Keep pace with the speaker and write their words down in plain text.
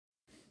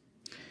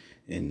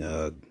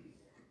And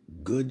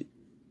good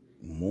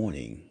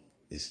morning.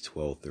 It's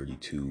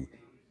 12:32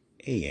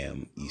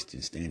 a.m.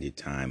 Eastern Standard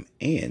Time,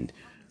 and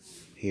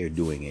here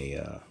doing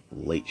a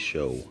late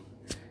show.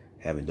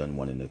 Haven't done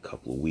one in a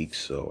couple of weeks,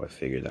 so I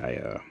figured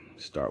I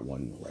start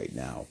one right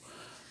now.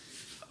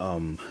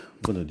 I'm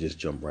gonna just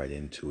jump right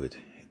into it.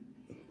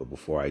 But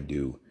before I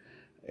do,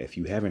 if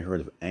you haven't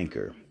heard of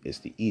Anchor, it's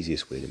the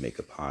easiest way to make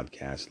a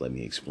podcast. Let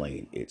me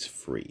explain. It's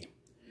free.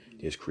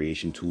 There's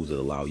creation tools that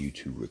allow you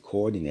to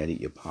record and edit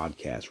your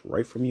podcast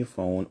right from your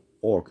phone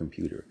or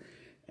computer.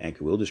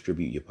 Anchor will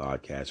distribute your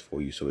podcast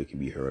for you so it can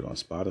be heard on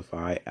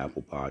Spotify,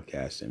 Apple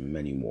Podcasts, and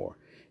many more.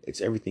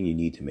 It's everything you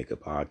need to make a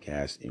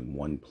podcast in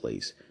one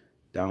place.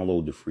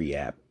 Download the free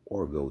app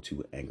or go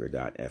to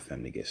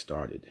anchor.fm to get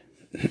started.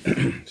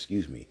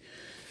 Excuse me.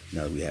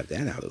 Now that we have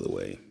that out of the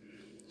way.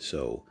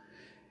 So,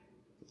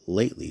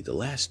 lately, the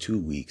last 2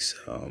 weeks,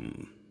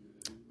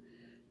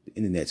 the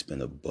internet's been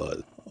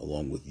abuzz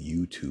along with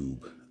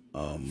YouTube.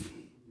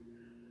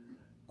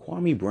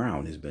 Kwame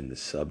Brown has been the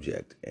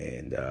subject,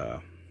 and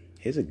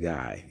here's a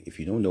guy. If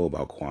you don't know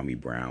about Kwame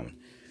Brown,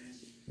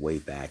 way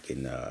back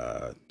in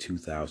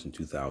 2000,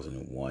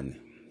 2001,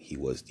 he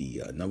was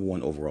the number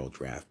one overall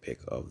draft pick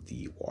of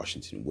the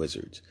Washington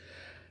Wizards.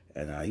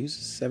 And he was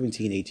a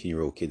 17,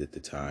 18-year-old kid at the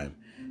time.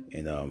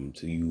 And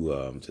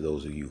to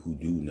those of you who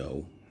do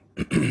know,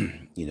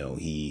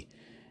 he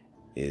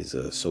is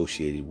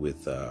associated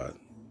with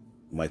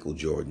Michael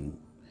Jordan.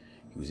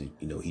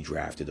 He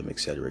drafted him, et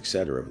cetera, et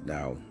cetera.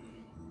 Now,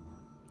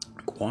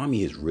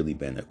 Kwame has really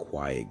been a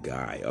quiet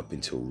guy up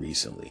until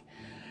recently.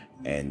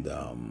 And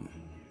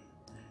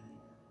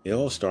it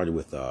all started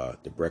with The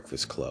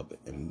Breakfast Club.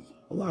 And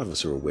a lot of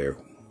us are aware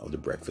of The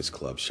Breakfast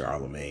Club,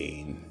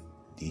 Charlemagne,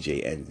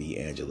 DJ Envy,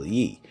 Angela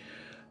Yee.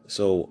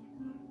 So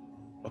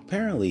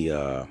apparently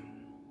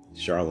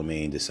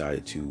Charlemagne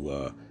decided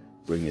to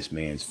bring this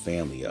man's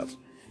family up.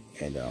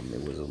 And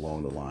it was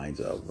along the lines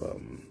of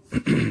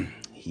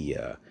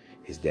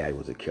his dad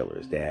was a killer.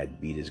 His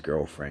dad beat his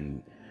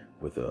girlfriend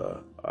with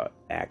a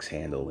axe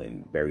handle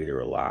and buried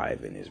her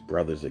alive, and his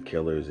brothers are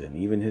killers, and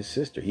even his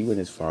sister. He went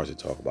as far as to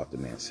talk about the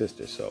man's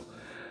sister. So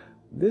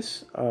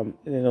this, and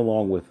then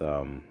along with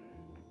All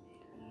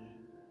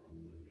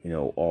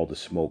the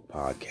Smoke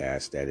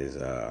podcast, that is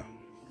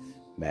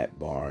Matt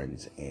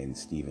Barnes and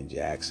Steven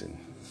Jackson.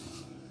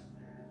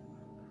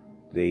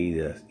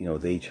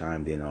 They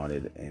chimed in on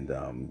it,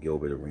 and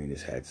Gilbert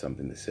Arenas had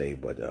something to say,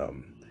 but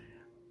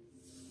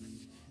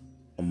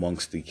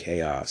amongst the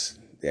chaos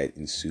that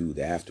ensued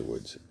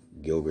afterwards,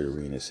 Gilbert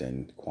Arenas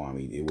and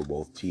Kwame, they were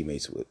both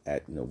teammates with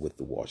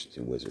the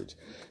Washington Wizards.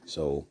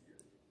 So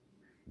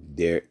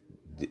that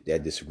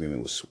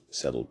disagreement was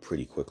settled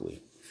pretty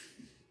quickly.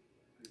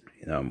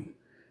 And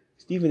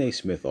Stephen A.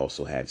 Smith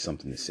also had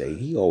something to say.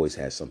 He always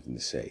has something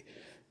to say.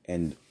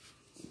 And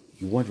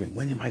you're wondering,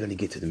 when am I going to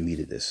get to the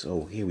meat of this?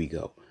 So here we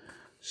go.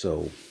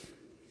 So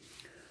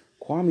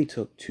Kwame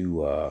took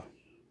to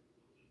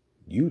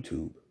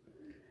YouTube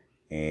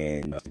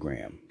and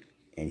Instagram,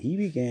 and he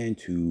began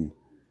to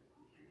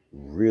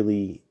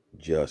really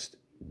just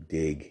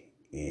dig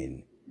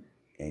in,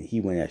 and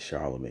he went at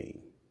Charlemagne,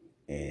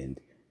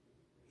 and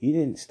he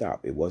didn't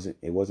stop. It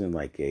wasn't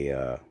like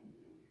a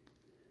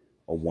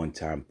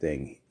one-time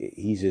thing.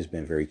 He's just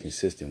been very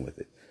consistent with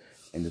it.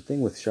 And the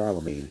thing with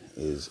Charlemagne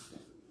is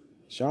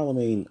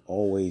Charlemagne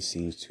always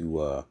seems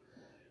to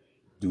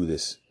do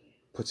this,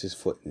 puts his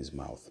foot in his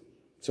mouth,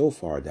 so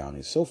far in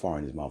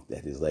his mouth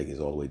that his leg is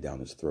all the way down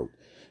his throat,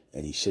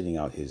 and he's shitting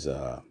out his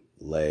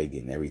leg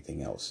and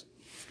everything else.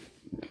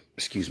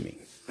 Excuse me.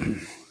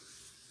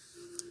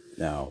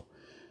 Now,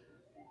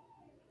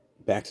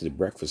 back to the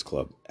Breakfast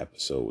Club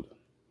episode.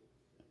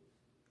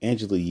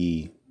 Angela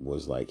Yee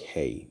was like,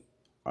 "Hey,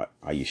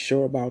 are you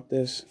sure about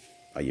this?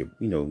 Are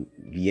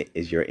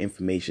is your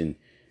information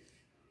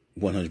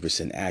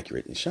 100%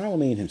 accurate?" And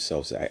Charlemagne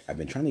himself said, "I've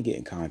been trying to get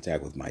in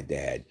contact with my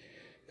dad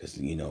because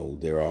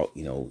they're all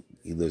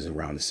he lives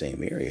around the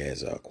same area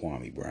as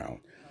Kwame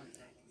Brown."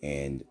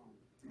 And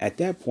at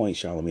that point,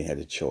 Charlemagne had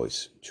a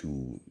choice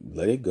to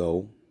let it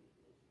go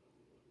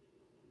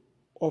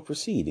or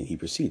proceed, and he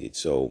proceeded.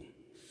 So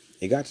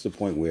it got to the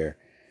point where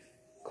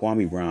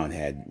Kwame Brown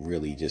had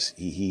really just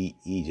he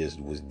just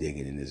was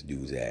digging in this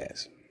dude's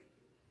ass.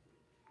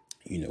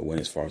 Went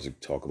as far as to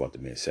talk about the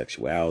man's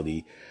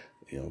sexuality.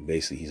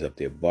 Basically he's up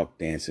there buck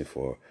dancing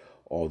for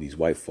all these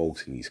white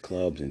folks in these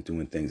clubs and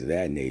doing things of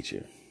that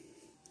nature.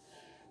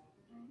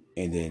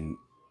 And then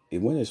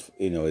it went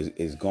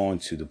it's gone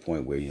to the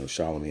point where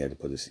Charlemagne had to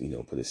put a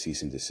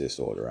cease and desist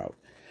order out.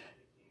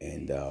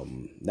 And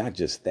not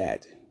just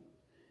that,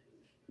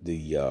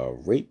 the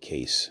rape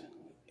case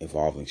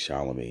involving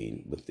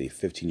Charlemagne with the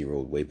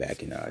 15-year-old way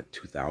back in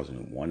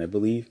 2001, I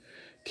believe,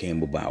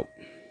 came about.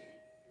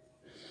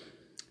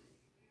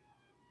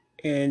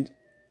 And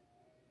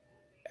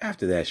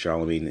after that,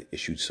 Charlemagne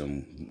issued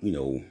some,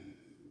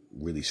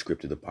 really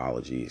scripted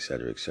apology, et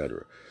cetera, et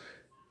cetera.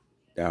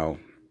 Now,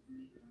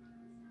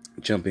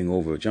 jumping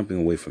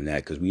away from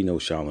that, because we know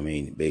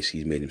Charlemagne basically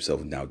he's made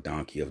himself now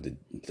donkey of the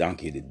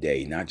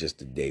day, not just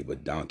the day,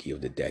 but donkey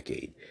of the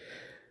decade.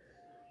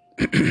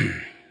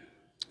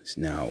 It's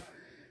now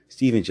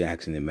Steven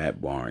Jackson and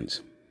Matt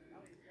Barnes.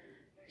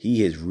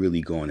 He has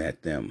really gone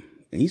at them,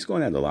 and he's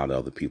gone at a lot of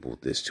other people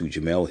with this too.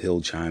 Jamel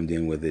Hill chimed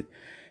in with it,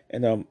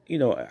 and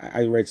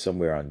I read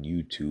somewhere on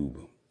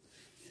YouTube,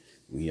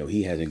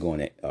 he hasn't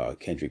gone at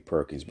Kendrick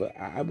Perkins, but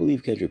I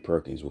believe Kendrick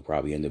Perkins will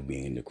probably end up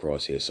being in the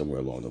crosshair somewhere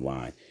along the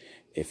line.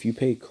 If you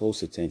pay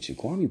close attention,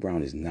 Kwame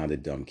Brown is not a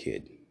dumb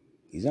kid.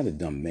 He's not a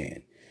dumb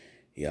man.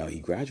 Yeah, he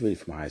graduated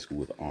from high school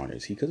with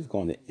honors. He could have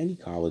gone to any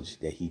college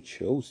that he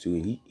chose to,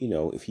 and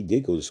if he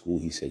did go to school,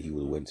 he said he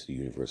would have went to the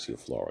University of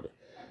Florida,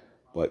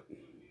 but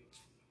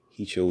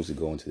he chose to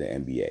go into the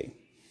NBA,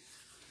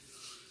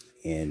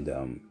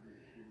 and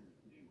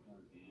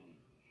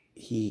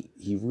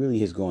he really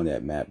has gone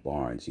at Matt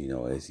Barnes,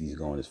 as he's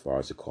gone as far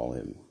as to call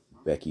him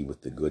Becky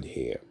with the good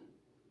hair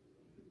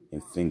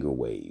and finger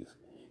wave.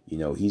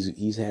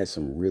 He's had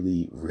some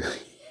really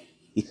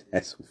he's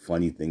had some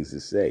funny things to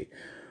say.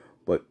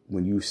 But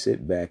when you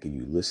sit back and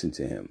you listen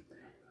to him,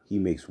 he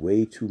makes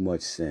way too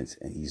much sense,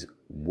 and he's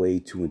way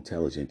too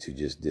intelligent to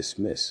just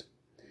dismiss.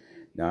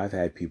 Now, I've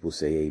had people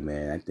say, hey,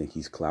 man, I think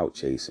he's clout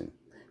chasing.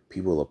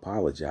 People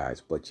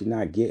apologize, but you're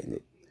not getting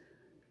it.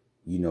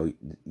 You're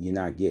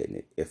not getting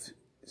it. If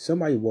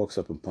somebody walks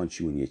up and punch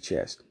you in your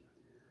chest,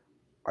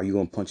 are you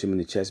going to punch him in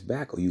the chest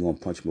back, or are you going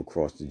to punch him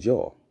across the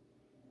jaw?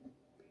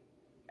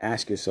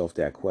 Ask yourself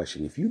that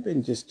question. If you've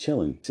been just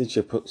chilling since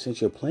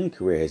your playing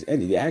career has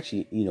ended,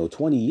 actually,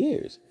 20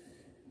 years,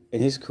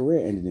 and his career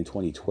ended in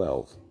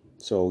 2012.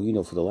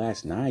 So, for the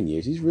last 9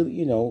 years, he's really,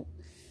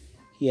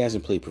 he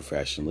hasn't played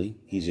professionally.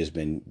 He's just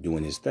been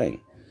doing his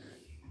thing.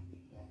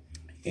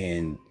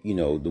 And,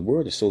 the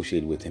word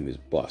associated with him is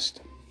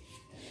bust.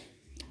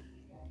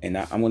 And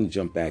I'm going to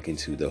jump back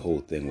into the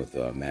whole thing with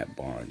Matt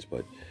Barnes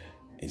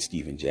and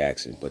Steven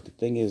Jackson. But the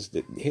thing is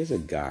that here's a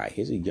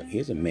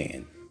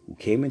man who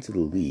came into the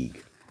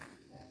league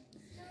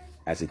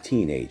as a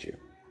teenager.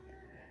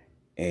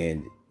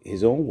 And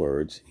his own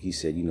words, he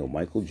said,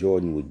 Michael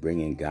Jordan would bring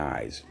in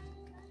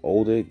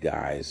older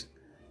guys,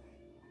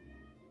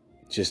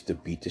 just to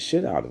beat the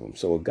shit out of him.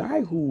 So a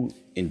guy who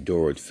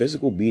endured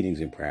physical beatings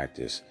in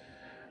practice,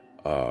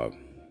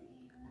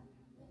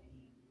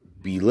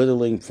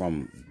 belittling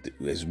from,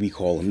 as we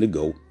call him, the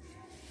GOAT,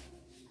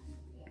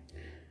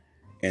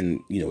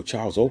 and,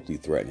 Charles Oakley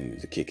threatening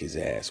to kick his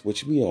ass,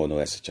 which we all know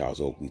that's a Charles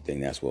Oakley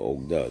thing. That's what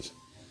Oak does.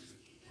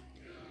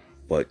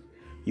 But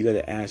you got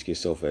to ask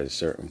yourself at a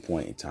certain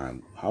point in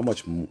time, how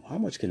much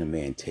can a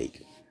man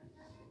take?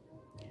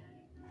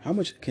 How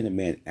much can a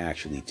man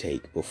actually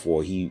take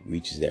before he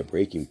reaches that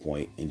breaking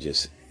point and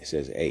just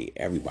says, hey,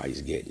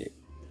 everybody's getting it?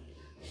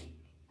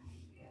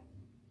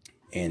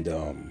 And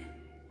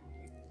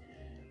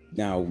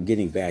now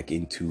getting back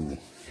into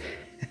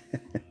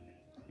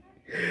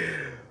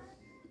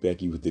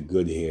Becky with the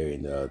good hair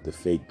and the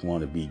fake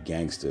wannabe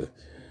gangster,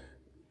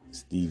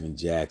 Steven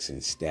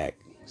Jackson, Stack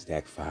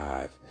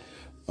 5.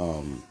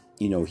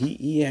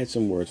 He had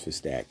some words for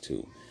Stack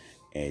too.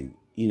 And,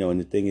 and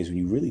the thing is, when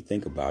you really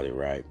think about it,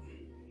 right,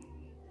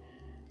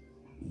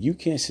 you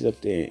can't sit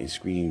up there and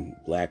scream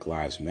Black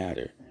Lives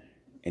Matter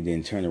and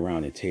then turn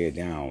around and tear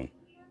down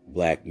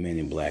black men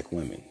and black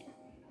women.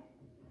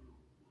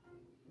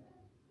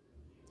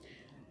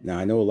 Now,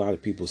 I know a lot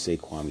of people say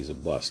Kwame's a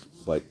bust,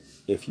 but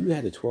if you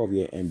had a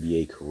 12-year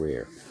NBA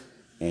career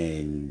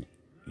and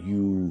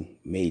you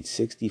made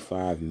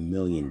 $65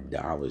 million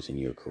in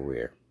your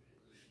career,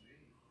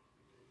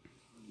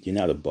 you're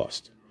not a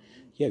bust.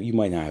 Yeah, you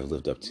might not have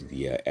lived up to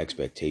the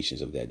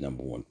expectations of that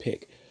number one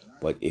pick,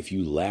 but if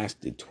you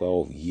lasted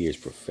 12 years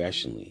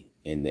professionally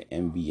in the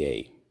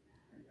NBA,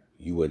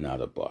 you are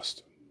not a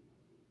bust.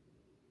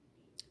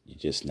 You're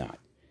just not.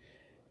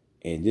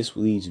 And this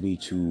leads me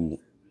to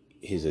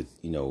his,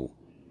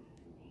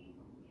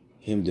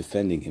 him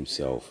defending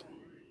himself.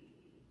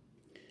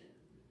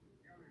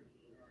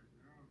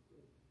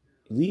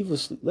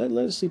 Let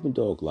a sleeping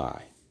dog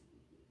lie.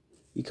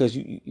 Because,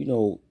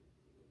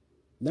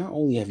 not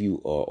only have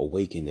you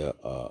awakened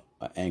an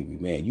angry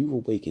man, you've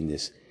awakened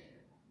this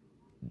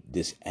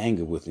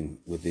anger within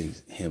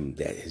him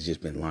that has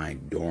just been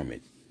lying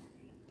dormant.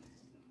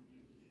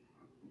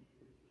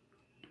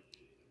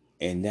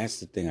 And that's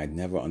the thing I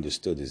never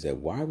understood, is that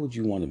why would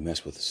you want to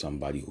mess with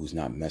somebody who's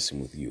not messing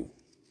with you?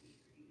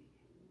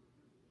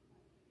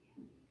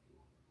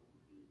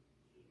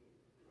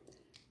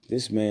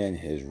 This man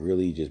has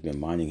really just been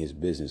minding his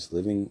business,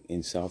 living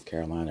in South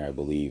Carolina, I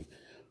believe,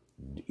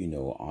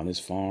 on his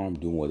farm,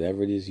 doing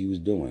whatever it is he was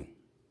doing,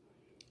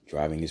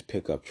 driving his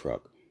pickup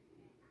truck.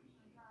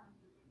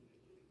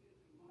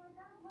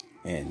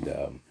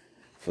 And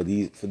for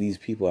these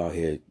people out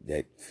here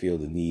that feel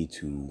the need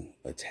to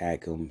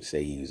attack him,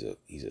 say he's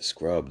a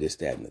scrub, this,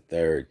 that, and the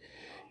third,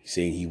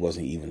 saying he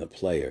wasn't even a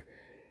player,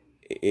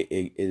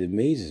 it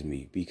amazes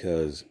me,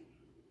 because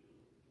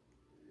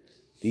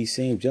these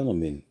same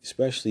gentlemen,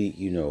 especially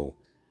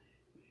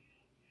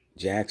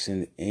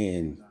Jackson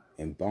and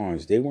and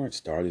Barnes, they weren't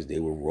starters, they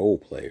were role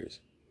players.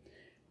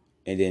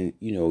 And then,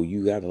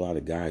 you got a lot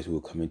of guys who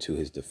will come into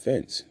his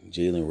defense,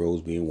 Jalen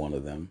Rose being one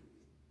of them.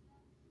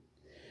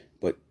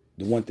 But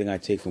the one thing I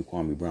take from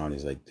Kwame Brown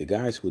is like the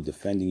guys who are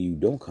defending you,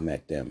 don't come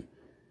at them.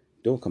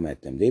 Don't come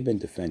at them. They've been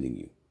defending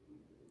you.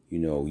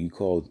 You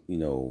called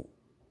Jalen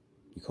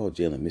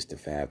Mr.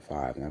 Fab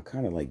Five. And I'm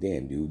kind of like,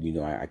 damn, dude,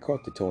 I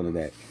caught the tone of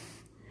that.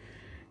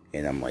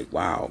 And I'm like,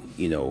 wow,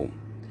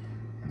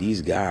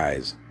 these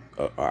guys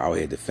are out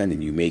here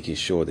defending you, making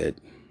sure that,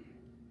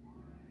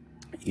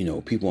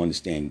 people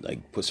understand,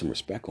 like, put some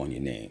respect on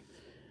your name.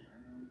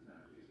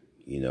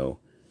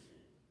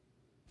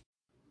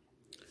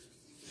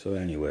 So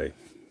anyway,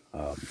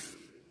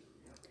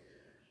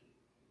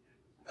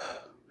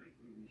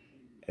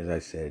 as I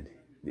said,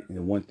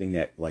 the one thing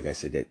that, like I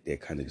said,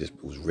 that kind of just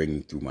was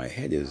ringing through my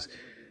head is,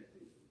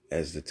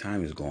 as the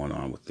time has gone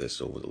on with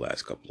this over the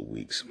last couple of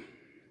weeks,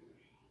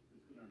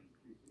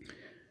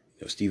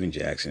 Steven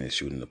Jackson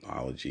issued an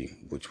apology,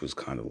 which was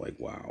kind of like,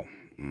 wow,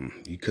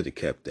 you could have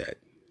kept that.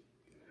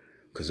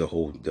 Because the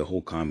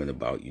whole comment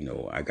about,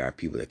 I got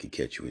people that could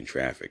catch you in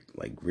traffic.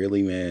 Like,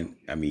 really, man?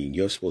 I mean,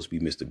 you're supposed to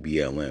be Mr.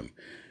 BLM.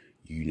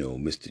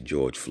 Mr.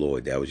 George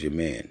Floyd, that was your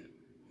man,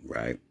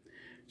 right?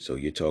 So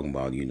you're talking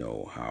about,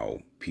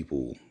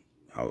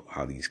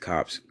 how these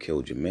cops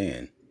killed your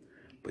man.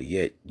 But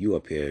yet you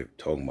up here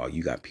talking about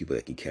you got people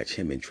that can catch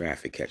him in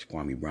traffic, catch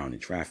Kwame Brown in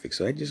traffic.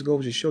 So that just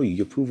goes to show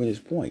you're proving his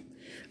point.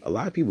 A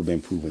lot of people have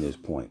been proving this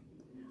point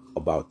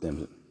about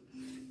them,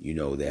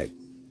 that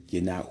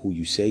you're not who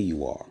you say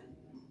you are.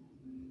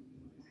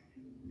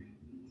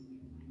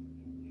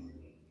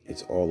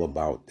 It's all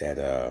about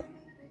that.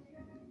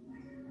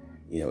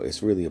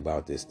 It's really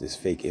about this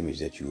fake image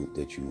that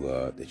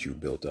you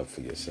built up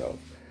for yourself,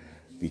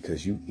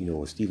 because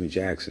with Steven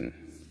Jackson,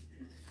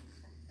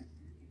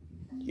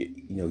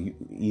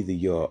 either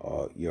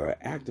you're an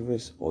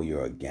activist or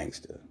you're a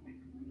gangster.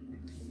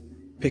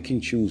 Pick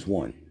and choose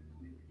one.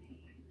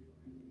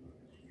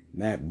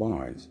 Matt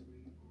Barnes,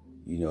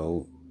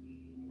 you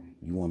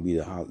want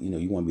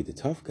to be the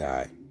tough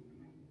guy,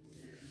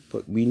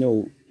 but we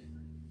know.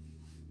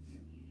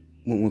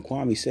 When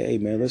Kwame said, "Hey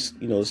man, let's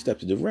step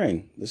to the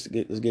ring. Let's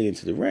get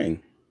into the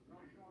ring."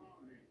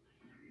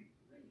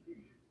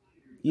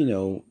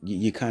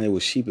 You kind of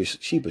was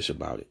sheepish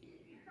about it.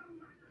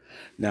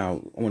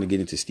 Now I want to get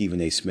into Stephen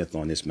A. Smith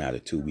on this matter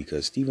too,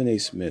 because Stephen A.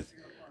 Smith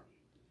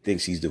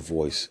thinks he's the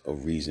voice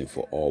of reason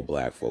for all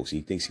black folks. He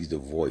thinks he's the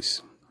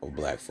voice of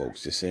black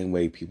folks, the same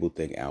way people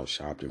think Al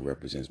Sharpton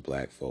represents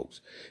black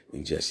folks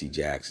and Jesse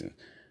Jackson.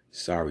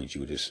 Sorry,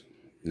 Judas,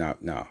 not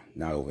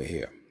over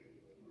here.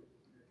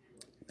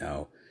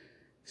 Now,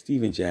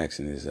 Steven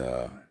Jackson has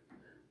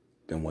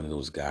been one of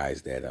those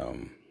guys that,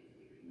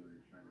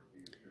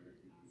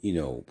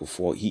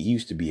 before he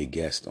used to be a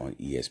guest on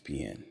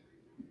ESPN.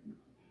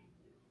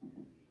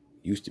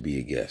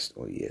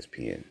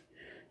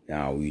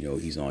 Now,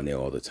 he's on there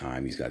all the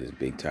time. He's got his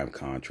big time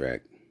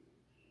contract.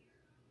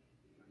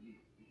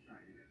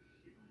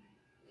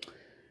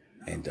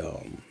 And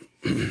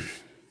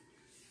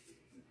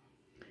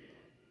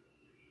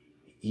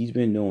he's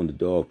been known to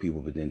dog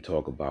people, but then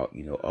talk about,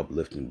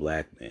 uplifting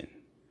black men.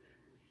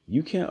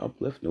 You can't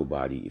uplift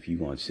nobody if you're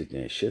going to sit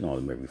there and shit on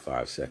them every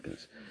 5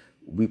 seconds.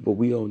 But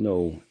we all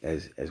know,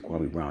 as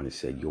Kwame Brown has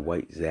said, your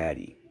white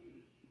zaddy.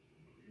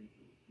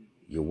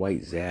 Your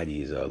white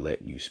zaddy is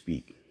letting you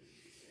speak.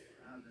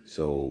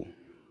 So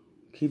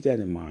keep that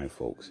in mind,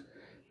 folks,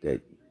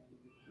 that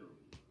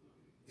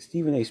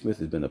Stephen A. Smith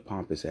has been a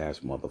pompous ass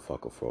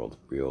motherfucker for a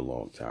real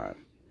long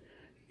time.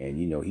 And,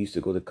 he used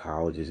to go to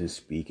colleges and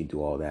speak and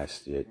do all that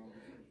shit.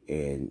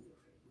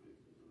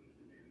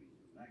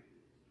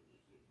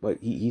 But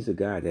he's a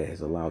guy that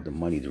has allowed the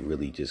money to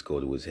really just go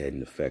to his head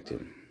and affect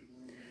him.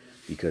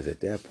 Because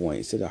at that point,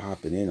 instead of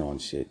hopping in on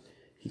shit,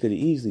 he could have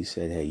easily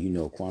said, hey,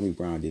 Kwame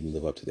Brown didn't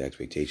live up to the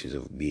expectations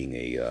of being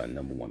a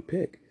number one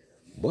pick.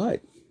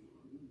 But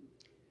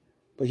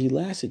he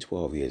lasted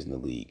 12 years in the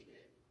league.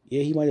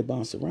 Yeah, he might have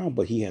bounced around,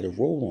 but he had a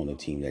role on the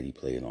team that he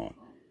played on.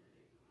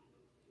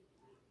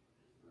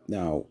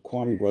 Now,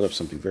 Kwame brought up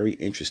something very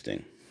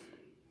interesting.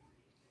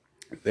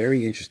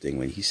 Very interesting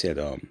when he said,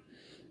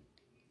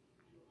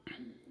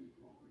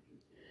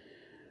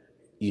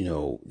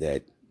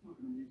 that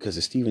because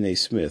of Stephen A.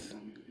 Smith,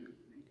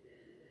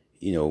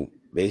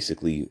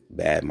 basically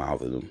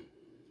bad-mouthing him,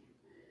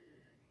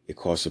 it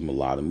cost him a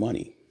lot of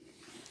money.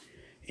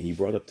 And he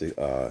brought up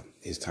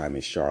his time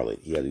in Charlotte.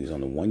 He was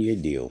on a 1-year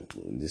deal.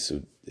 This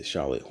was the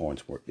Charlotte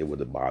Hornets. They were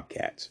the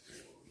Bobcats.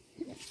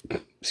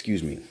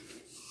 Excuse me.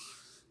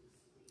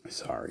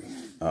 Sorry.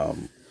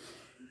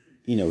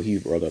 He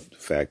brought up the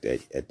fact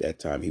that at that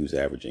time he was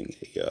averaging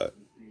a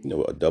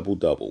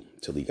double-double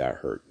till he got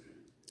hurt.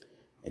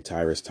 And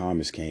Tyrus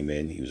Thomas came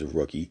in. He was a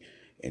rookie,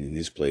 and in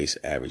this place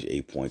averaged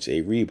 8 points,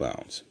 8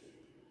 rebounds.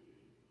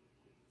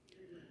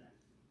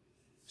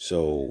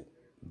 So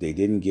they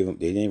didn't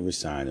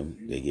resign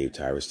him. They gave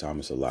Tyrus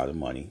Thomas a lot of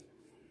money.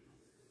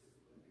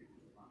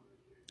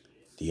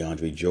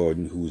 DeAndre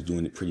Jordan, who was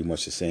doing pretty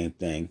much the same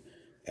thing,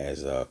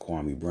 as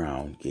Kwame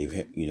Brown gave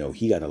him.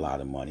 He got a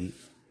lot of money.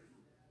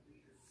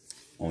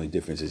 Only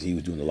difference is he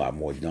was doing a lot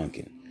more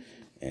dunking,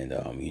 and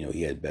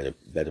he had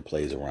better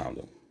players around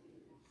him.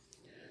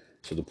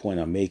 So the point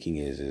I'm making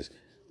is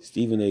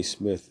Stephen A.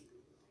 Smith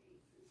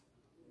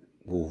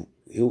he'll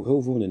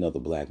ruin another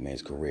black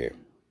man's career.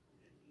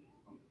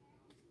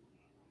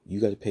 You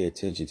got to pay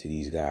attention to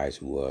these guys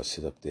who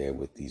sit up there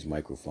with these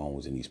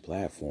microphones and these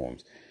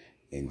platforms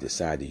and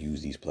decide to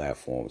use these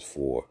platforms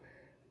for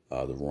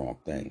the wrong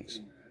things.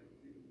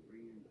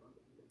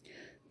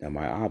 Now,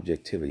 my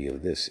objectivity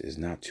of this is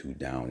not to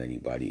down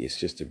anybody. It's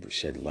just to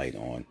shed light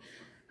on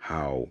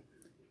how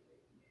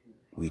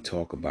we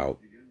talk about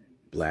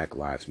Black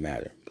Lives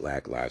Matter,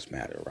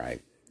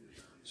 right?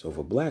 So if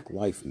a black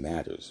life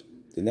matters,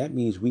 then that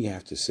means we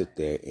have to sit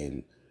there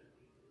and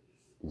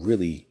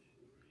really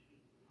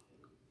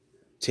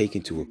take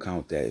into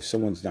account that if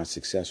someone's not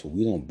successful,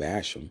 we don't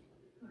bash them.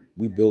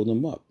 We build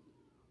them up.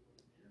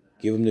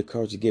 Give them the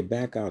courage to get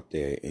back out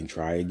there and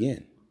try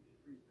again.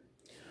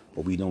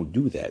 But we don't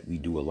do that. We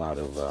do a lot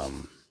of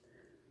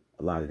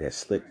that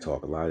slick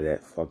talk, a lot of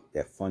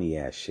that funny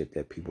ass shit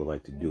that people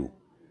like to do.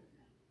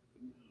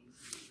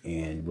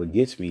 And what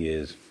gets me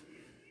is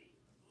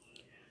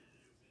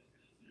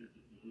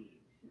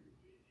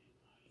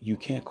you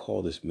can't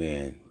call this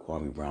man,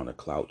 Kwame Brown, a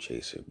clout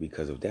chaser,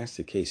 because if that's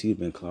the case, he'd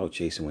been clout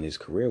chasing when his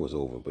career was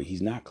over, but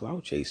he's not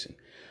clout chasing.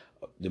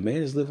 The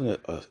man is living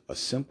a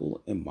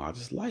simple and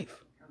modest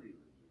life.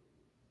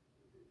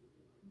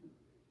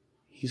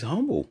 He's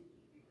humble.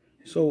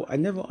 So I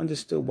never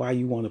understood why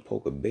you want to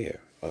poke a bear.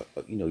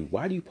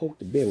 Why do you poke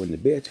the bear when the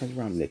bear turns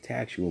around and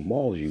attacks you and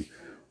mauls you?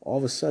 All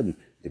of a sudden,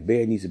 the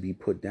bear needs to be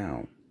put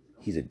down.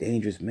 He's a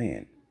dangerous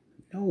man.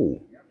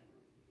 No,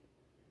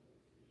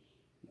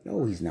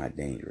 he's not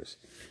dangerous.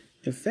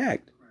 In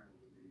fact,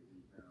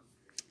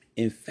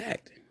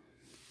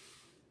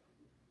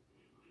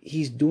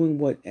 he's doing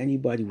what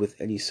anybody with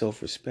any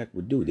self-respect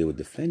would do. They would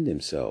defend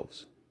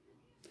themselves.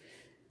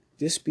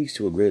 This speaks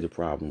to a greater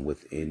problem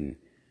within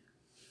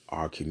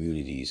our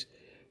communities,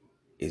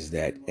 is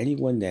that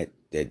anyone that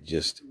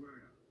just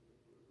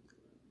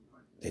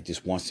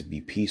wants to be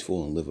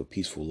peaceful and live a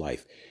peaceful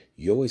life,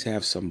 you always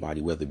have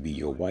somebody, whether it be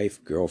your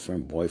wife,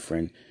 girlfriend,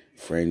 boyfriend,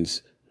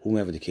 friends,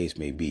 whomever the case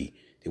may be,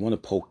 they want to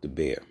poke the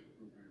bear.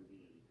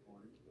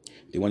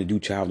 They want to do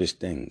childish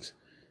things.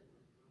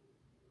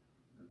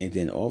 And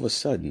then all of a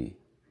sudden,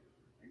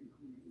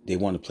 they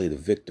want to play the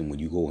victim when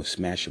you go and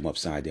smash them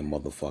upside their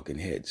motherfucking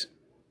heads.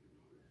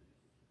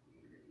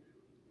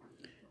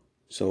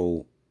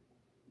 So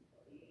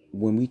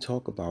when we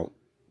talk about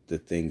the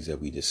things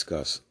that we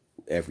discuss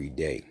every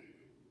day,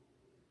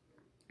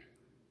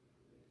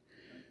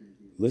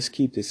 let's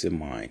keep this in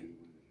mind.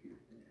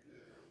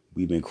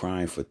 We've been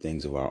crying for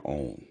things of our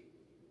own.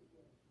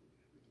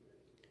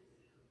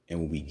 And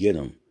when we get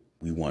them,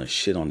 we want to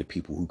shit on the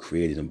people who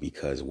created them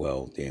because,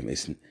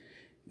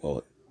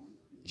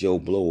 Joe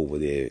Blow over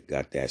there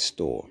got that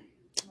store.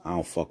 I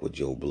don't fuck with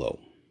Joe Blow.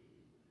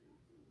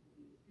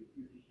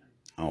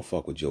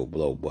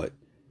 But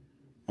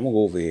I'm gonna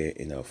go over here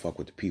and fuck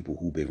with the people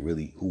who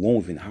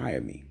won't even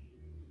hire me.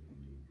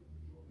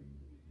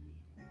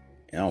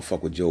 And I don't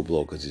fuck with Joe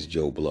Blow because it's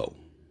Joe Blow.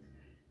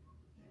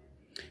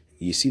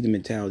 You see the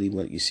mentality?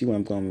 You see where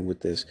I'm going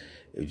with this?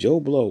 If Joe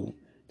Blow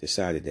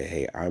decided that,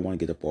 hey, I want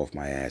to get up off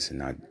my ass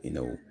and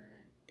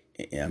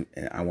and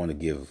I want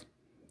to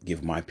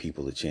give my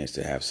people a chance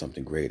to have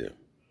something greater,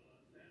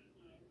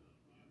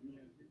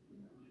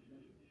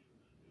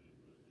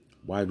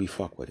 why do we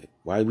fuck with it?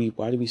 Why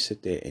do we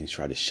sit there and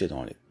try to shit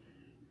on it?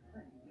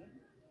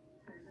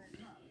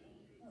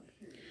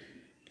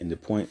 And the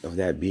point of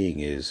that being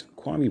is,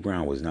 Kwame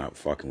Brown was not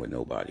fucking with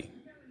nobody.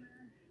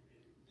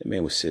 That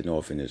man was sitting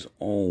off in his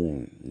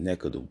own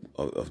neck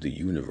of the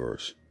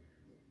universe.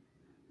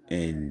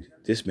 And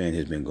this man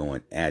has been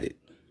going at it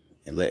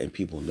and letting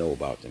people know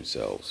about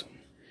themselves.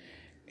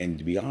 And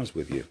to be honest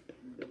with you,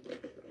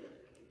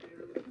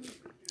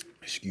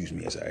 excuse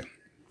me as I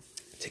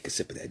take a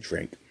sip of that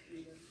drink.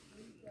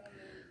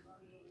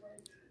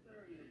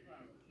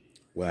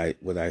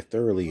 What I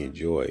thoroughly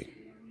enjoy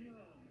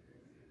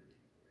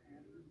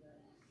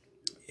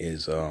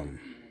is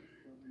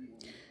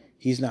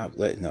he's not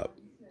letting up.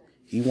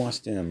 He wants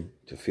them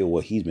to feel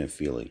what he's been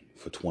feeling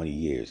for 20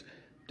 years,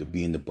 to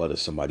be in the butt of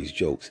somebody's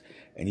jokes.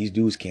 And these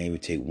dudes can't even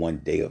take one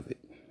day of it.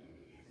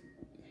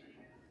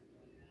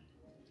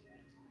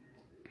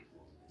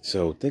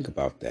 So think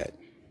about that.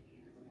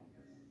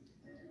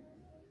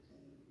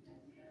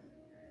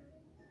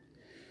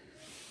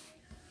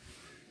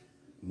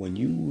 When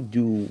you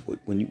do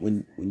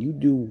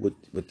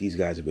what these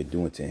guys have been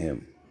doing to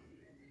him,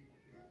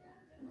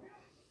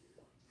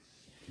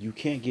 you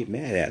can't get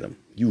mad at him.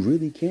 You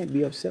really can't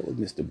be upset with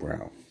Mr.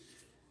 Brown.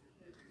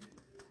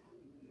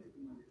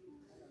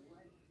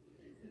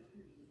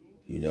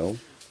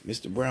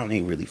 Mr. Brown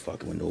ain't really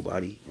fucking with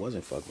nobody.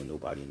 Wasn't fucking with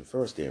nobody in the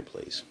first damn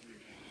place.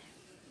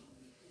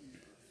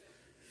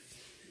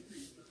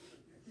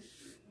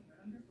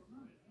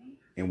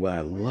 And what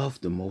I love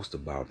the most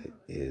about it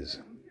is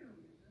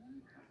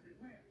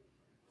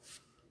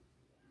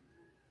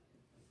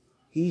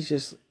He's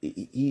just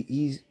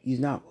he's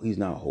not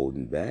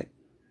holding back.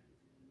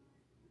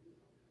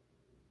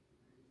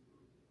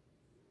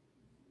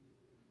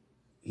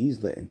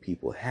 He's letting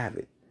people have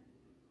it.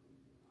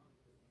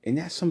 And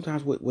that's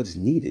sometimes what's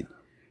needed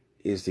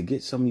is to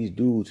get some of these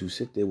dudes who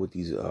sit there with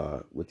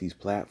these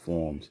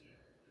platforms,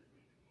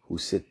 who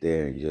sit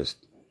there and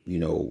just,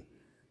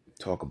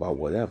 talk about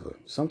whatever.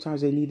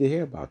 Sometimes they need to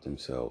hear about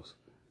themselves.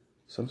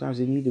 Sometimes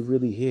they need to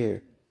really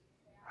hear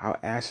how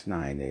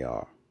asinine they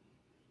are.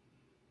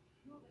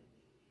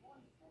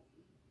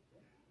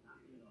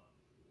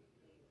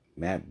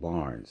 Matt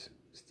Barnes,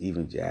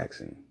 Steven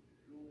Jackson,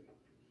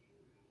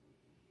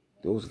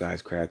 those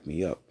guys crack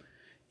me up,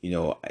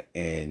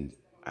 and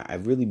I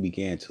really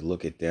began to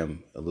look at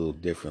them a little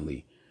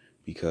differently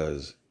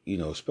because,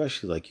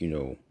 especially like,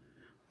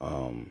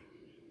 um,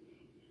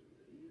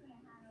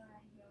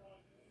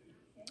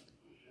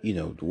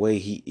 the way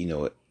he,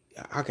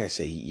 how can I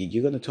say,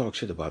 you're going to talk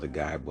shit about a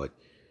guy, but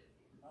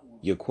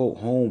your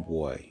quote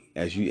homeboy,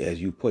 as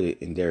you put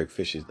it, and Derek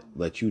Fisher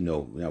let you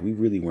know, now we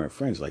really weren't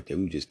friends like that.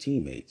 We were just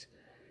teammates.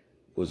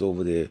 Was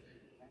over there,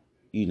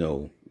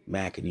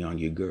 macking on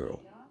your girl.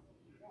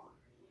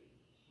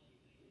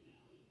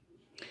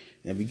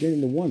 And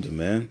beginning to wonder,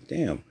 man,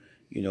 damn,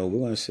 we're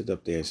going to sit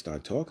up there and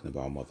start talking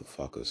about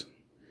motherfuckers.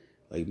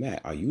 Like,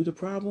 Matt, are you the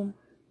problem?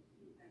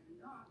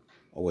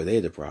 Or were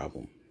they the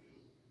problem?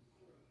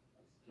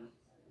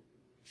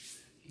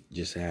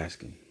 Just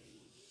asking.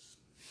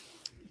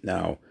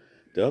 Now,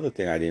 the other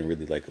thing I didn't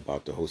really like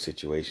about the whole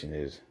situation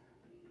is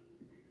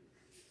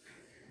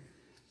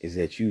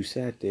that you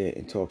sat there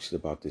and talked shit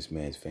about this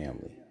man's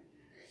family.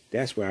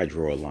 That's where I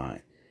draw a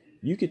line.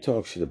 You could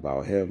talk shit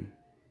about him,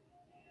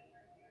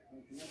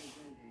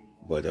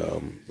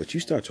 but you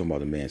start talking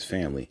about a man's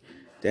family,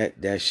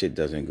 that shit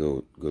doesn't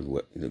go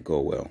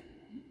well.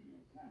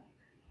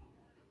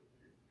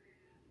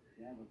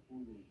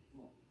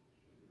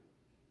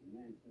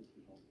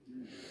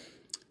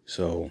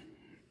 So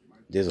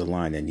there's a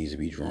line that needs to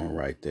be drawn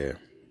right there.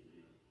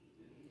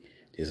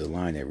 There's a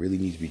line that really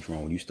needs to be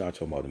drawn when you start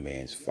talking about a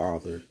man's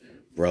father,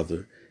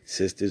 brother,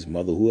 sisters,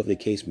 mother, whoever the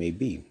case may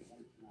be.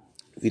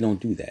 We don't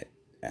do that.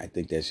 I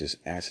think that's just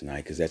asinine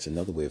because that's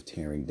another way of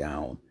tearing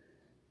down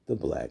the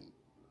black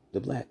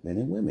men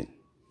and women.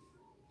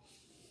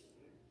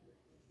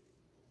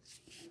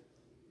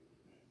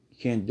 You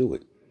can't do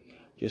it.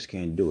 Just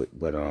can't do it.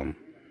 But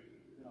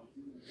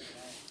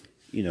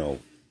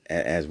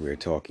as we're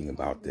talking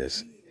about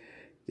this,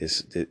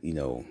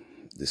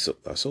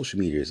 social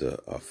media is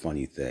a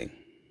funny thing.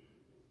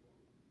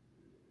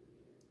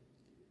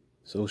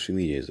 Social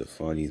media is a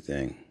funny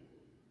thing,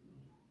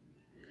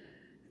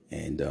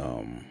 and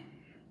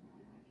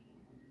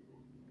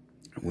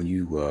when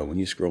you're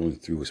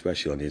scrolling through,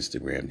 especially on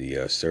Instagram,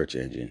 the search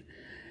engine,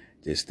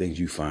 there's things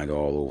you find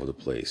all over the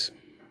place.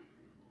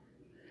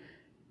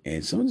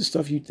 And some of the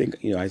stuff you think,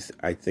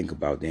 I think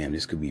about, damn,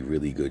 this could be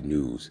really good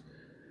news.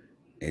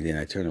 And then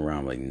I turn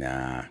around like,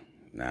 nah,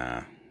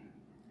 I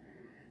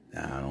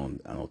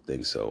don't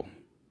think so.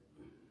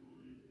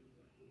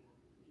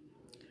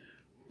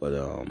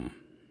 But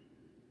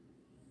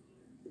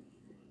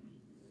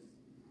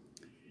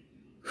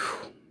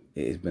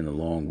it's been a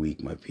long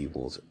week, my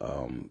peoples.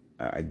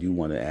 I do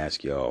want to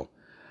ask y'all,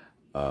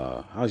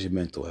 how's your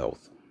mental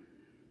health?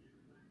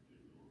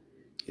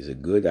 Is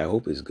it good? I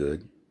hope it's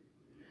good.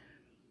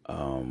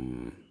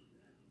 I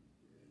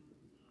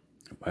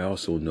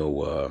also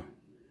know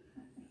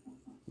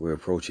we're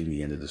approaching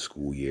the end of the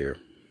school year.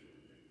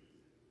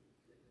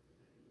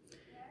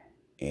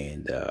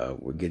 And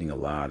we're getting a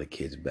lot of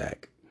kids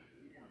back.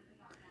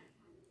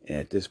 And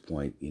at this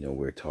point,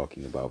 we're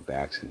talking about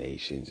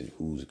vaccinations and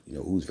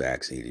who's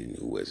vaccinated and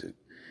who isn't.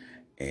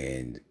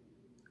 And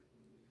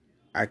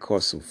I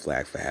caught some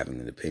flack for having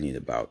an opinion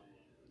about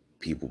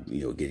people,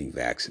 getting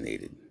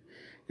vaccinated.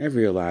 And I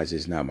realized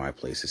it's not my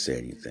place to say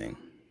anything.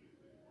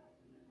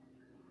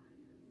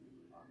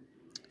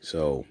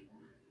 So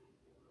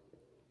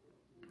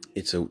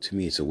to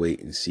me, it's a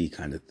wait and see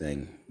kind of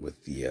thing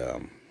with the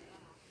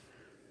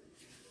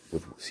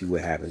see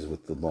what happens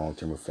with the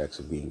long-term effects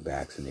of being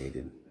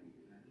vaccinated.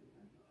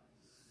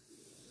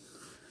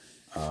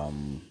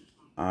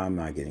 I'm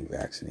not getting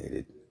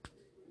vaccinated.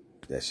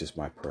 That's just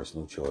my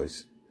personal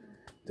choice.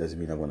 Doesn't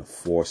mean I'm going to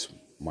force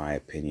my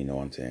opinion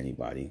onto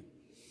anybody.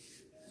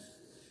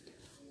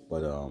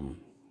 But I'm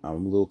a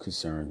little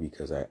concerned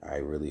because I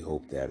really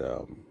hope that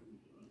I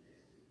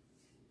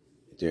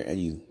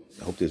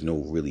hope there's no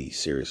really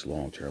serious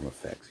long-term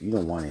effects. You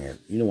don't want to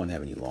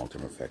have any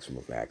long-term effects from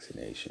a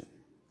vaccination.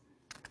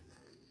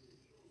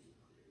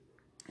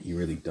 You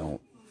really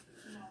don't.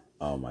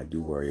 I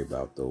do worry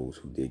about those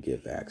who did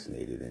get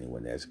vaccinated.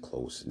 Anyone that's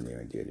close and near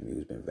and dear to me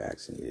who's been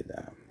vaccinated,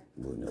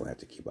 we'll have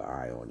to keep an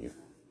eye on you.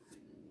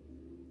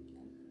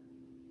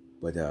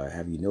 But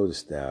have you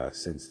noticed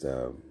since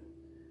they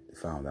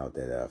found out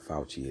that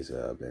Fauci has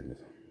been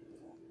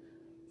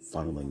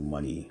funneling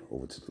money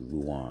over to the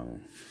Luoyang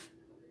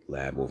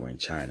lab over in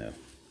China,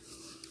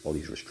 all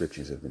these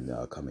restrictions have been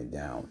coming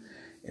down.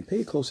 And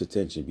pay close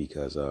attention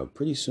because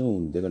pretty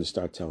soon they're going to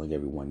start telling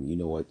everyone, you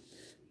know what,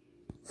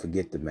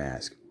 forget the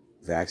mask,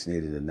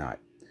 vaccinated or not.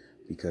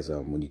 Because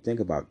when you think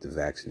about the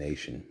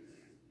vaccination,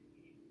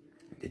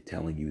 they're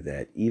telling you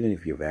that even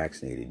if you're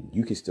vaccinated,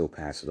 you can still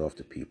pass it off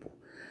to people.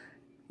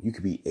 You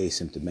could be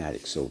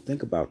asymptomatic. So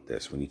think about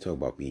this. When you talk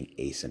about being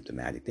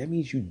asymptomatic, that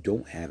means you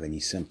don't have any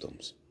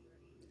symptoms.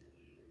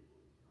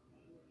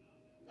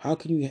 How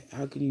can you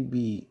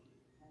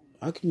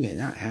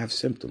not have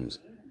symptoms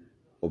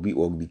or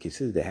be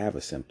considered to have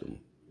a symptom,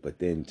 but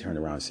then turn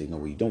around and say, no,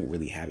 well, you don't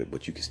really have it,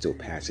 but you can still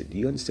pass it? Do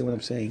you understand what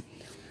I'm saying?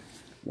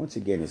 Once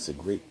again, it's a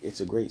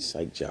great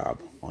psych job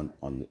on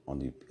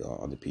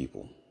the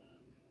people.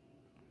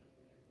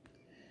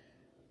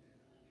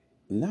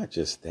 Not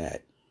just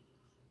that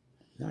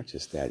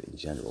in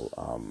general.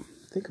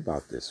 Think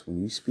about this.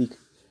 When you speak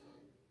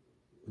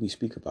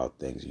about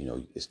things,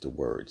 it's the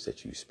words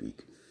that you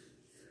speak,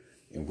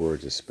 and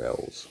words are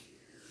spells.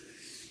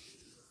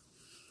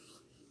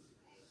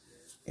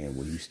 And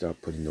when you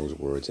start putting those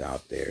words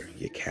out there,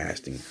 you're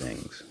casting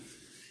things.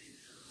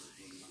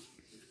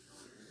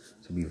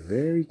 So be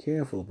very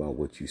careful about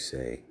what you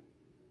say.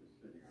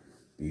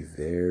 Be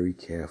very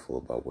careful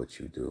about what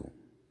you do.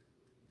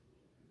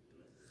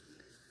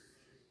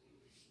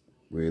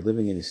 We're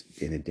living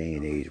in a day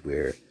and age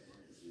where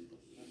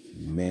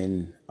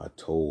men are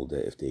told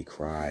that if they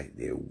cry,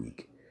 they're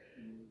weak.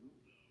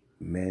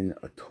 Men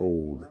are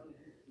told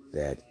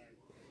that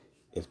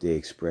if they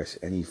express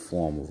any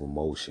form of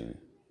emotion,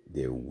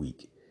 they're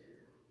weak.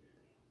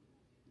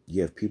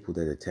 You have people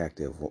that attack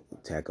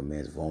a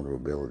man's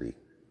vulnerability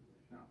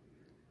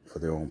for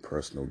their own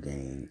personal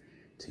gain,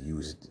 to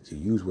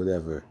use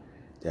whatever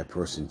that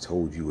person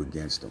told you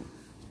against them.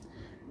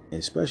 And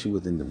especially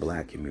within the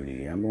black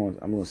community. I'm going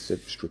to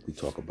strictly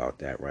talk about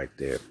that right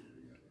there.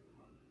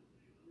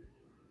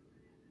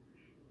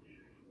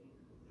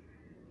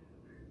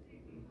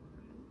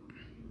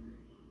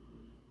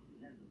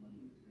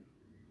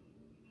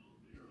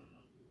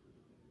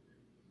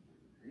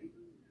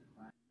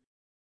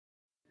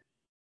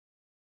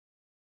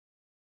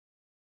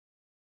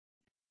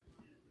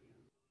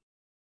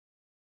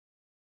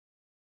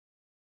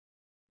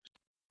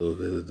 A little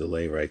bit of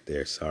delay right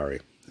there. Sorry,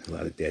 a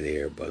lot of dead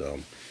air. But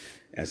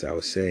as I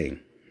was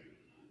saying,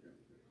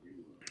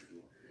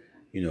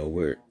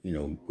 we're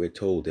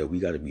told that we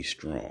got to be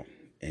strong,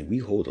 and we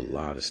hold a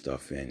lot of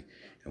stuff in.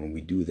 And when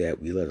we do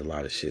that, we let a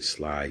lot of shit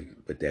slide.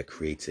 But that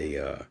creates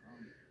a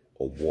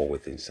war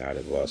within inside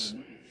of us.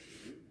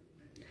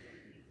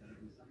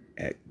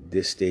 At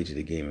this stage of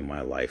the game in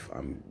my life,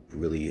 I'm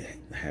really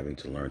having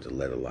to learn to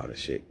let a lot of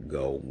shit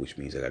go, which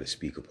means I got to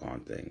speak upon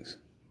things.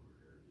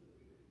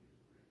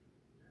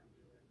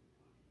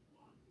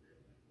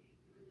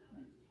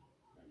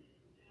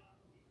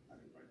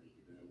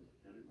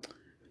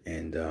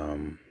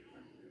 And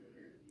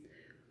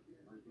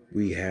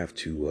we have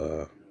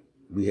to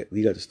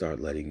we got to start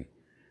letting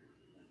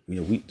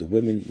the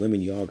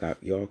women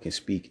y'all can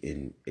speak,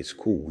 and it's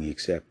cool. We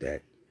accept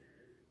that.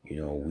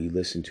 We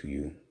listen to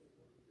you.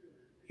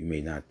 You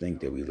may not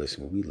think that we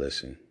listen, but we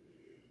listen.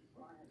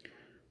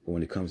 But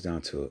when it comes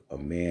down to a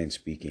man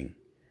speaking,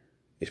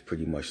 it's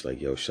pretty much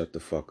like, yo, shut the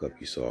fuck up,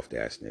 you soft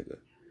ass nigga.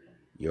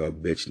 You're a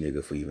bitch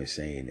nigga for even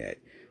saying that.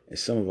 And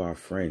some of our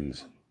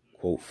friends,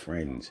 quote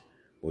friends,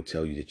 will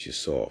tell you that you're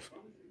soft.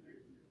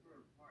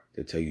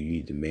 They'll tell you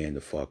need to man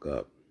the fuck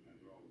up.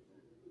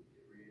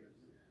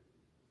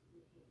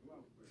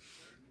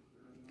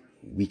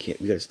 We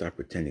gotta stop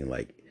pretending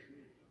like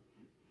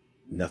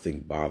nothing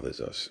bothers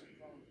us.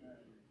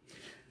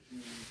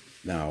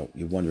 Now,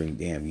 you're wondering,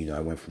 damn, I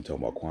went from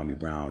talking about Kwame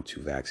Brown to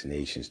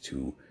vaccinations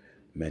to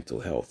mental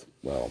health.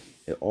 Well,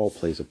 it all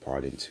plays a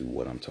part into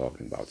what I'm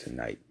talking about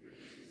tonight.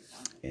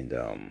 And,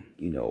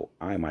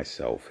 I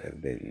myself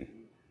have been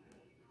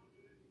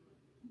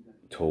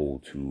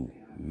told to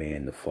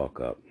man the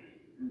fuck up.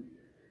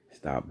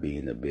 Stop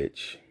being a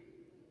bitch.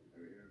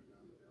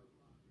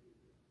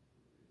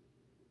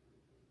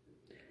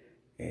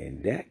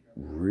 And that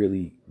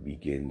really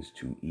begins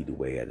to eat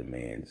away at a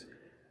man's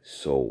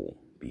soul,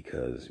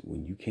 because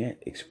when you can't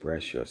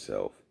express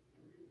yourself,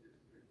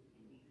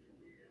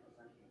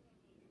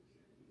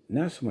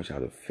 not so much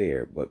out of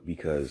fear, but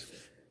because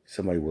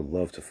somebody would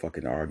love to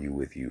fucking argue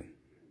with you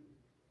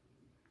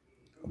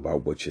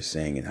about what you're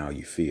saying and how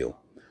you feel.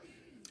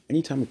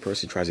 Anytime a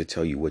person tries to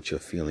tell you what you're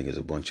feeling is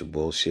a bunch of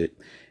bullshit,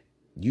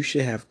 you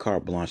should have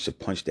carte blanche to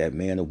punch that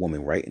man or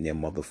woman right in their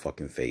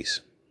motherfucking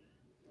face.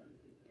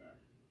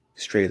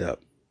 Straight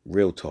up.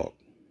 Real talk.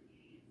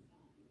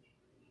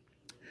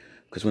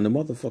 Because when the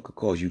motherfucker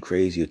calls you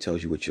crazy or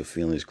tells you what you're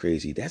feeling is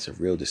crazy, that's a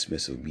real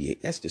dismissive behavior.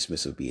 That's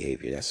dismissive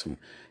behavior.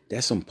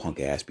 That's some punk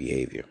ass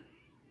behavior.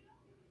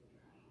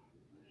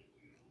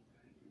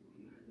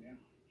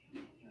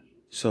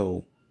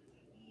 So,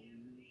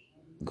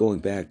 going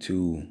back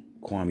to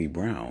Kwame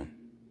Brown,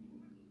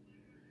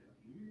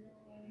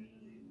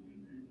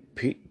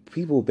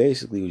 people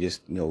basically were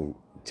just,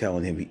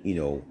 telling him,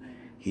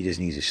 he just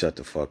needs to shut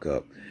the fuck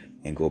up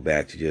and go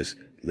back to just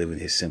living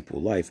his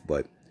simple life.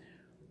 But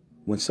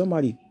when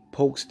somebody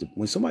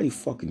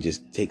fucking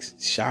just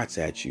takes shots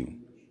at you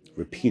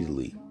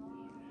repeatedly,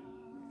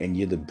 and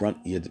you're the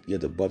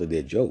butt of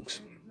their jokes.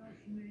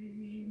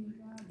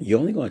 You're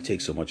only going to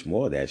take so much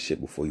more of that shit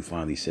before you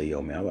finally say,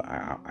 yo, man,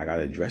 I got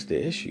to address the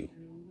issue.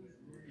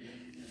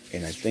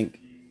 And I think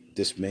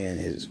this man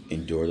has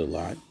endured a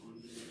lot.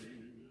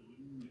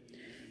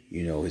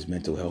 You know, his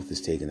mental health has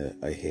taken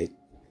a hit.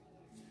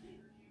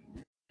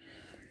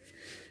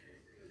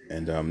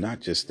 And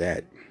not just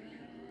that,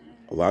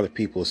 a lot of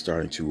people are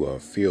starting to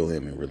feel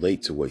him and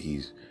relate to what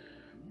he's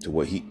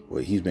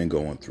been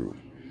going through.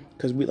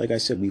 Because like I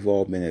said, we've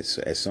all been at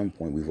some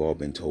point, we've all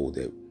been told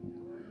that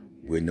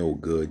we're no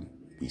good,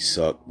 we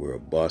suck, we're a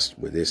bust,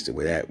 we're this,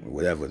 we're that,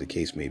 whatever the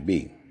case may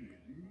be.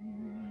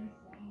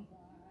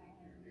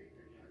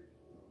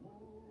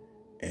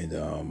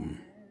 And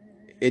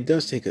it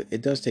does take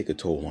a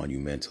toll on you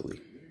mentally.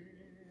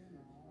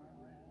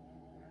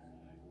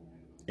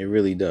 It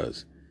really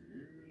does.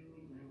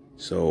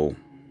 So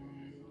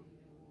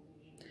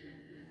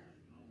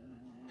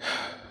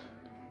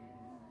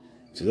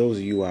to those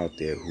of you out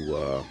there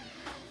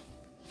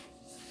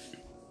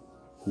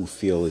who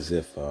feel as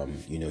if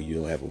you know, you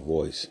don't have a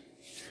voice,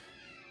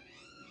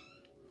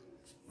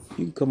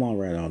 you can come on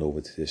right on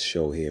over to this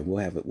show here.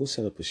 We'll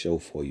set up a show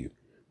for you.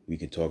 We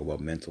can talk about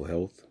mental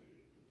health.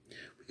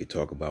 We can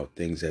talk about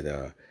things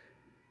that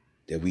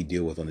we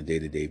deal with on a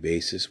day-to-day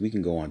basis. We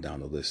can go on down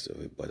the list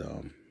of it, but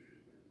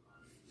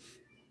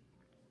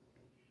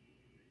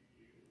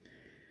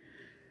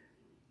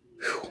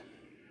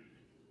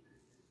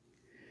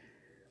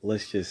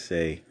let's just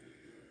say,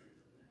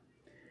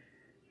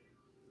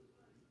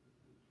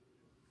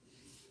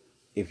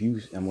 I'm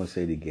going to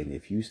say it again,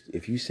 if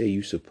you say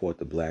you support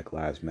the Black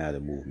Lives Matter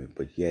movement,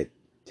 but yet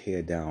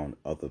tear down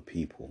other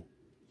people,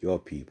 your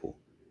people,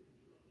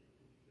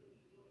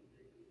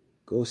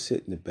 go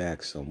sit in the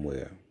back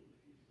somewhere.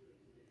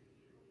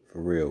 For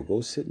real,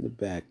 go sit in the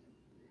back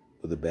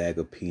with a bag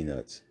of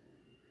peanuts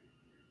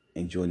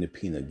and join the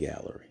peanut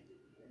gallery.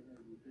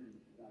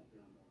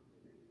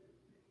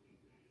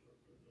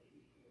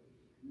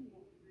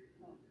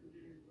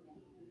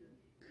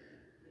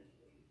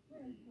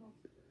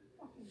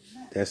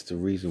 That's the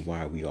reason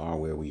why we are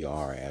where we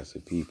are as a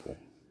people.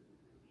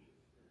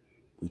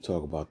 We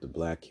talk about the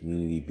black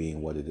community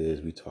being what it is.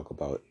 We talk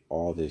about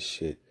all this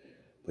shit.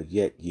 But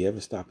yet, you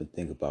ever stop and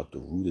think about the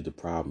root of the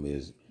problem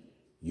is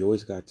you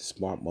always got the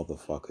smart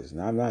motherfuckers.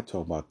 And I'm not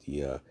talking about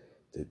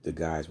the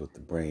guys with the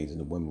brains and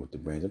the women with the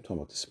brains. I'm talking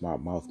about the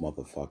smart mouth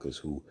motherfuckers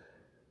who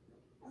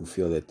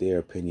feel that their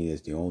opinion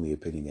is the only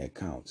opinion that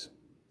counts.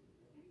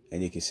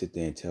 And they can sit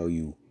there and tell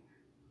you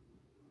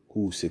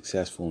who's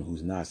successful and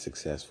who's not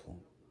successful.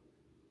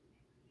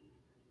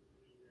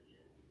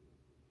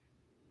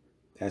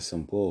 That's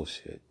some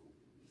bullshit.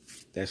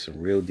 That's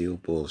some real deal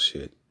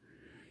bullshit.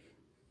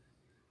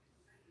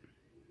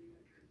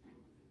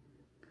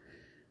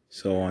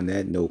 So on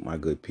that note, my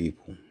good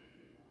people,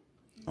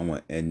 I'm going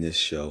to end this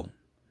show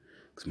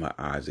because my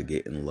eyes are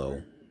getting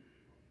low.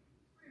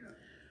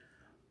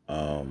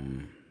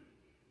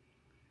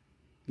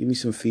 Give me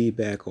some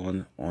feedback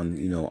on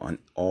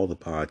all the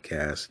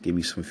podcasts. Give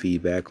me some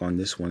feedback on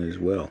this one as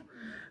well.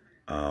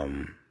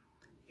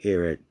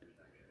 Here at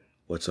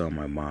What's on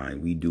My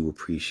Mind, we do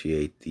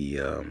appreciate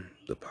the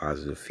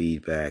positive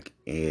feedback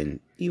and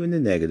even the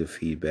negative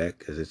feedback,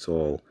 because it's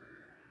all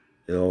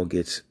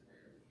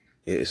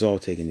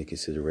taken into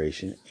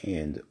consideration,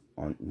 and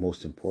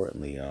most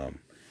importantly,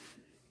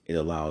 it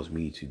allows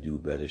me to do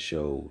better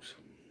shows.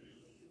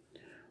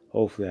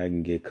 Hopefully, I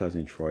can get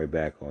Cousin Troy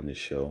back on the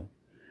show,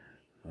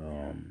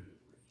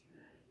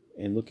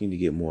 and looking to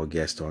get more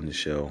guests on the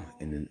show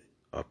in the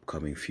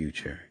upcoming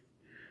future.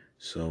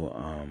 So,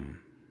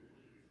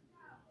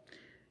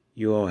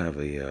 you all have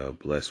a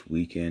blessed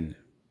weekend.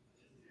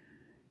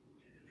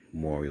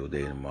 Memorial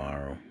Day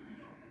tomorrow.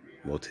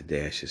 Well,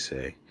 today I should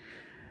say.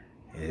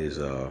 It is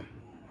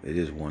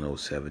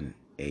 1:07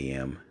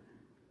 a.m.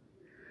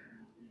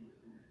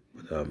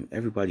 But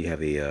everybody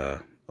have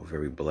a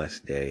very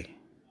blessed day,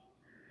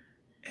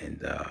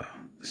 and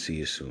see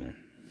you soon.